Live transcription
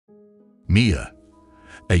Mia,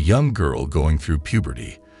 a young girl going through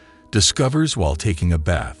puberty, discovers while taking a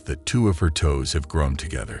bath that two of her toes have grown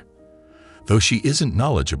together. Though she isn't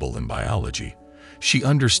knowledgeable in biology, she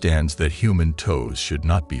understands that human toes should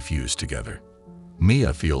not be fused together.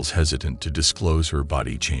 Mia feels hesitant to disclose her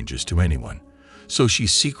body changes to anyone, so she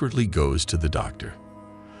secretly goes to the doctor.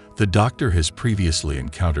 The doctor has previously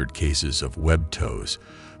encountered cases of webbed toes,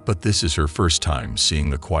 but this is her first time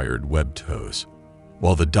seeing acquired webbed toes.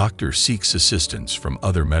 While the doctor seeks assistance from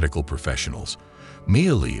other medical professionals,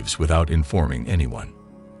 Mia leaves without informing anyone.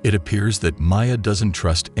 It appears that Maya doesn't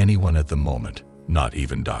trust anyone at the moment, not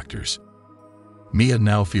even doctors. Mia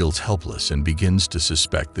now feels helpless and begins to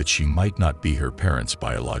suspect that she might not be her parents'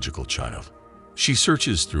 biological child. She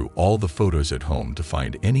searches through all the photos at home to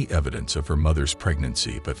find any evidence of her mother's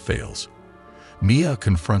pregnancy but fails. Mia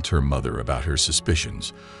confronts her mother about her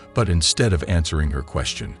suspicions, but instead of answering her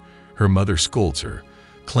question, her mother scolds her,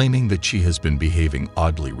 claiming that she has been behaving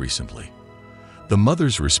oddly recently. The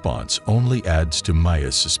mother's response only adds to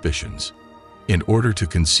Maya's suspicions. In order to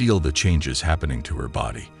conceal the changes happening to her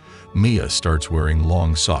body, Mia starts wearing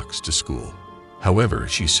long socks to school. However,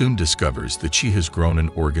 she soon discovers that she has grown an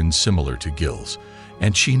organ similar to gills,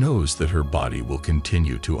 and she knows that her body will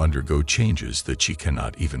continue to undergo changes that she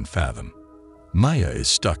cannot even fathom. Maya is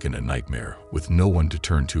stuck in a nightmare with no one to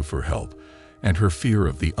turn to for help, and her fear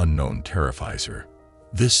of the unknown terrifies her.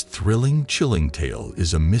 This thrilling, chilling tale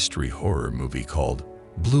is a mystery horror movie called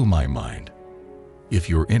Blew My Mind. If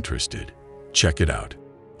you're interested, check it out.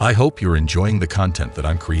 I hope you're enjoying the content that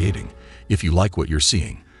I'm creating. If you like what you're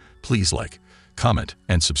seeing, please like, comment,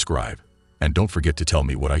 and subscribe. And don't forget to tell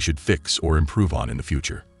me what I should fix or improve on in the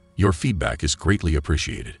future. Your feedback is greatly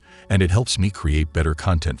appreciated, and it helps me create better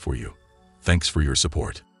content for you. Thanks for your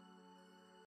support.